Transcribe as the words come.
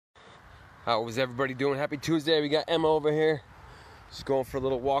How was everybody doing? Happy Tuesday. We got Emma over here. Just going for a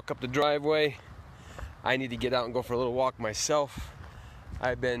little walk up the driveway. I need to get out and go for a little walk myself.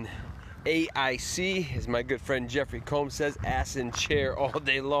 I've been AIC, as my good friend Jeffrey Combs says, ass in chair all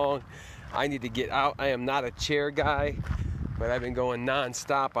day long. I need to get out. I am not a chair guy, but I've been going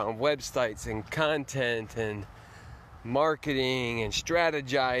non-stop on websites and content and marketing and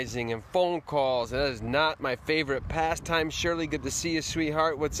strategizing and phone calls, and that is not my favorite pastime. Shirley, good to see you,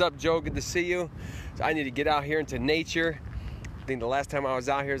 sweetheart. What's up, Joe? Good to see you. So I need to get out here into nature. I think the last time I was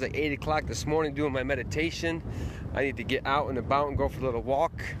out here was like 8 o'clock this morning doing my meditation. I need to get out and about and go for a little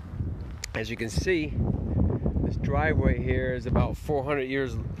walk. As you can see, this driveway here is about 400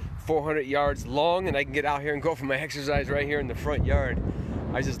 yards long, and I can get out here and go for my exercise right here in the front yard.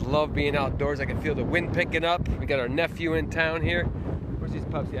 I just love being outdoors. I can feel the wind picking up. We got our nephew in town here. Where's these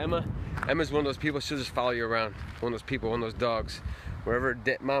pups? Emma? Emma's one of those people, she'll just follow you around. One of those people, one of those dogs. Wherever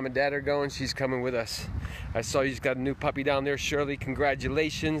mom and dad are going, she's coming with us. I saw you just got a new puppy down there, Shirley.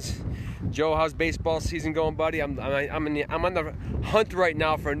 Congratulations. Joe, how's baseball season going, buddy? I'm on the hunt right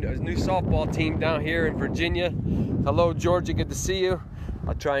now for a new softball team down here in Virginia. Hello, Georgia. Good to see you.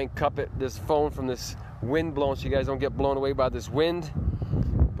 I'll try and cup this phone from this wind blowing so you guys don't get blown away by this wind.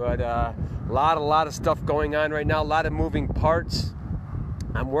 But a lot of stuff going on right now, a lot of moving parts.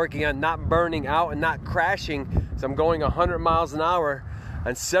 I'm working on not burning out and not crashing, so I'm going 100 miles an hour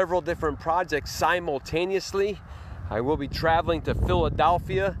on several different projects simultaneously. I will be traveling to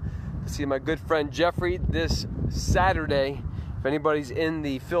Philadelphia to see my good friend Jeffrey this Saturday. If anybody's in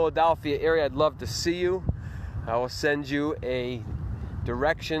the Philadelphia area, I'd love to see you. I will send you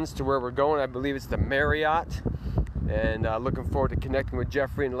directions to where we're going. I believe it's the Marriott. And looking forward to connecting with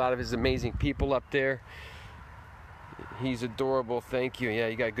Jeffrey and a lot of his amazing people up there. He's adorable, thank you. Yeah,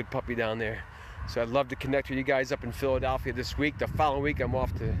 you got a good puppy down there. So I'd love to connect with you guys up in Philadelphia this week. The following week, I'm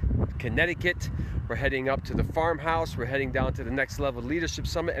off to Connecticut. We're heading up to the farmhouse. We're heading down to the Next Level Leadership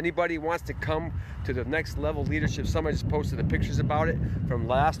Summit. Anybody who wants to come to the Next Level Leadership Summit, I just posted the pictures about it from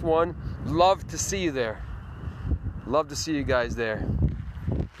last one. Love to see you there. Love to see you guys there.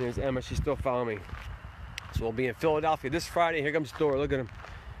 Here's Emma, she's still following me. So we'll be in Philadelphia this Friday. Here comes Thor. Look at him.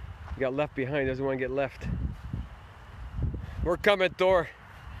 He got left behind. Doesn't want to get left. We're coming, Thor.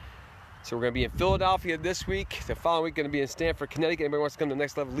 So we're going to be in Philadelphia this week. The following week, going to be in Stamford, Connecticut. Anybody wants to come to the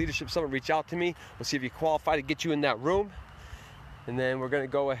Next Level Leadership Summit, reach out to me. We'll see if you qualify to get you in that room. And then we're going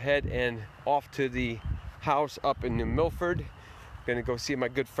to go ahead and off to the house up in New Milford. Going to go see my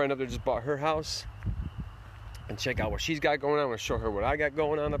good friend up there, just bought her house. And check out what she's got going on. I'm going to show her what I got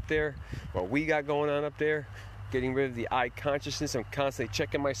going on up there, what we got going on up there. Getting rid of the I consciousness. I'm constantly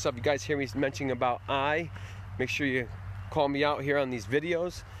checking myself. You guys hear me mentioning about I. Make sure you call me out here on these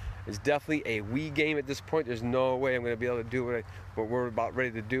videos. It's definitely a we game at this point. There's no way I'm going to be able to do what we're about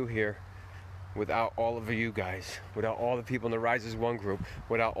ready to do here without all of you guys, without all the people in the Rise as One group,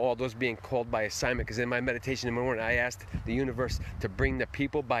 without all those being called by assignment. Because in my meditation in the morning, I asked the universe to bring the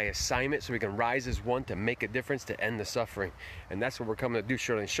people by assignment so we can rise as one to make a difference, to end the suffering. And that's what we're coming to do,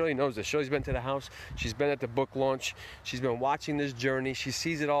 Shirley. And Shirley knows this. Shirley's been to the house. She's been at the book launch. She's been watching this journey. She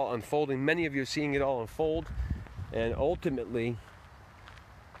sees it all unfolding. Many of you are seeing it all unfold. And ultimately,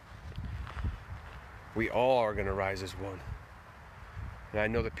 we all are going to rise as one. And I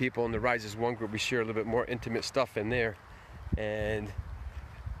know the people in the Rise as One group, we share a little bit more intimate stuff in there. And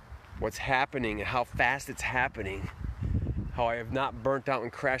what's happening and how fast it's happening. How I have not burnt out and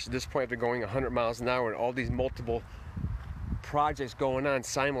crashed at this point after going 100 miles an hour and all these multiple projects going on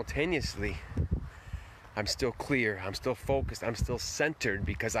simultaneously. I'm still clear. I'm still focused. I'm still centered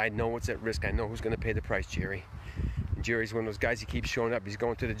because I know what's at risk. I know who's going to pay the price, Jerry. Jerry's one of those guys, he keeps showing up. He's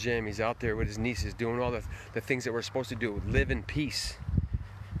going to the gym. He's out there with his nieces doing all the things that we're supposed to do. Live in peace.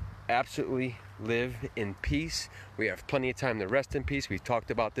 Absolutely live in peace. We have plenty of time to rest in peace. We've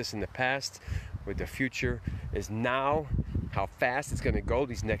talked about this in the past. Where the future is now. How fast it's going to go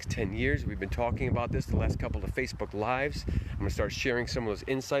these next 10 years. We've been talking about this the last couple of Facebook Lives. I'm going to start sharing some of those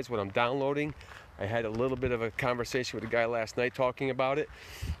insights, what I'm downloading. I had a little bit of a conversation with a guy last night talking about it.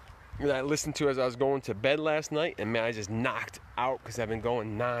 That I listened to as I was going to bed last night, and man, I just knocked out because I've been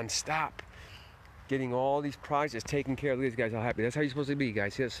going non-stop, getting all these projects taken care of. Look at these guys, how happy. That's how you're supposed to be,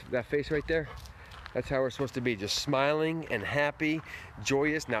 guys. See that face right there? That's how we're supposed to be, just smiling and happy,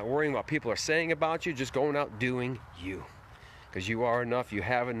 joyous, not worrying what people are saying about you, just going out doing you. Because you are enough, you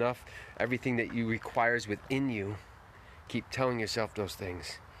have enough, everything that you requires within you. Keep telling yourself those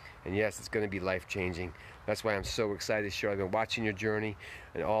things. And yes, it's going to be life-changing. That's why I'm so excited to share. I've been watching your journey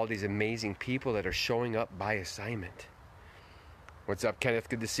and all these amazing people that are showing up by assignment. What's up, Kenneth?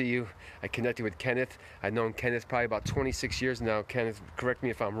 Good to see you. I connected with Kenneth. I've known Kenneth probably about 26 years now. Kenneth, correct me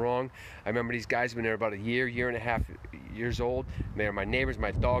if I'm wrong. I remember these guys been there about a year and a half years old. They are my neighbors.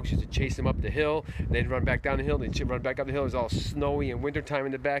 My dogs used to chase them up the hill. They'd run back down the hill. They'd run back up the hill. It was all snowy and wintertime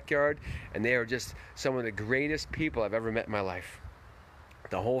in the backyard. And they are just some of the greatest people I've ever met in my life.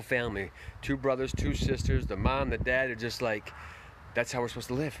 The whole family, 2 brothers, 2 sisters, the mom, the dad, are just like, that's how we're supposed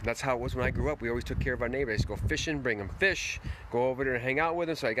to live. That's how it was when I grew up. We always took care of our neighbors. I used to go fishing, bring them fish, go over there and hang out with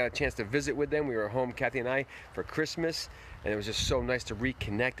them. So I got a chance to visit with them. We were home, Kathy and I, for Christmas. And it was just so nice to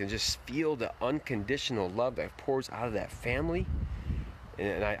reconnect and just feel the unconditional love that pours out of that family.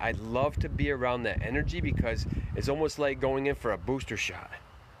 And I love to be around that energy because it's almost like going in for a booster shot.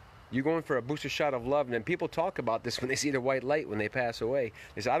 You're going for a booster shot of love, and then people talk about this when they see the white light when they pass away.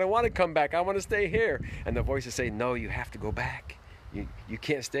 They say, I don't want to come back. I want to stay here. And the voices say, no, you have to go back. You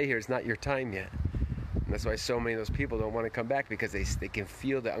can't stay here. It's not your time yet. And that's why so many of those people don't want to come back, because they can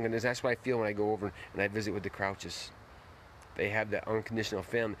feel that. That's what I feel when I go over and I visit with the Crouches. They have that unconditional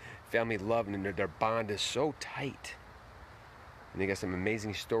family love, and their bond is so tight. And they got some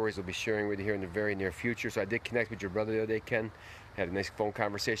amazing stories we'll be sharing with you here in the very near future. So I did connect with your brother the other day, Ken. Had a nice phone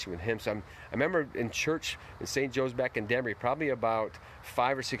conversation with him. So I remember in church in St. Joe's back in Denver, probably about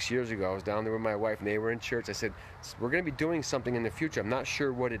 5 or 6 years ago. I was down there with my wife, and they were in church. I said, we're going to be doing something in the future. I'm not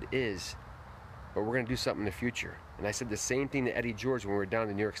sure what it is, but we're going to do something in the future. And I said the same thing to Eddie George when we were down at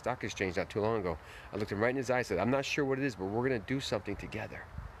the New York Stock Exchange not too long ago. I looked him right in his eyes and said, I'm not sure what it is, but we're going to do something together,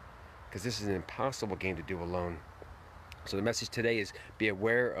 because this is an impossible game to do alone. So the message today is be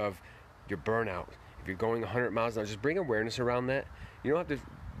aware of your burnout. If you're going 100 miles an hour, just bring awareness around that. You don't have to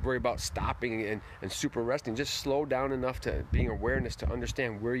worry about stopping and super resting. Just slow down enough to being awareness to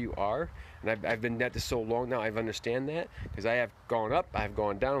understand where you are. And I've been at this so long now, I understand that, because I have gone up, I've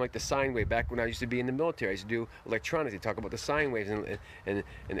gone down, like the sine wave. Back when I used to be in the military, I used to do electronics. They talk about the sine waves and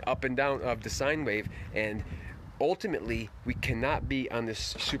up and down of the sine wave. And ultimately, we cannot be on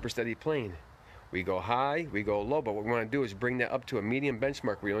this super steady plane. We go high, we go low, but what we want to do is bring that up to a medium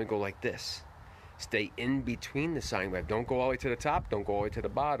benchmark where you only go like this. Stay in between the sine wave. Don't go all the way to the top, don't go all the way to the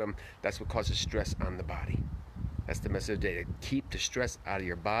bottom. That's what causes stress on the body. That's the message of the day, to keep the stress out of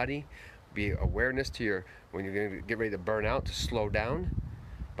your body. Be awareness to when you're going to get ready to burn out, to slow down,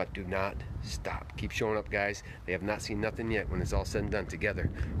 but do not stop. Keep showing up, guys. They have not seen nothing yet. When it's all said and done together,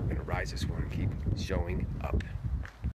 we're going to rise this one and keep showing up.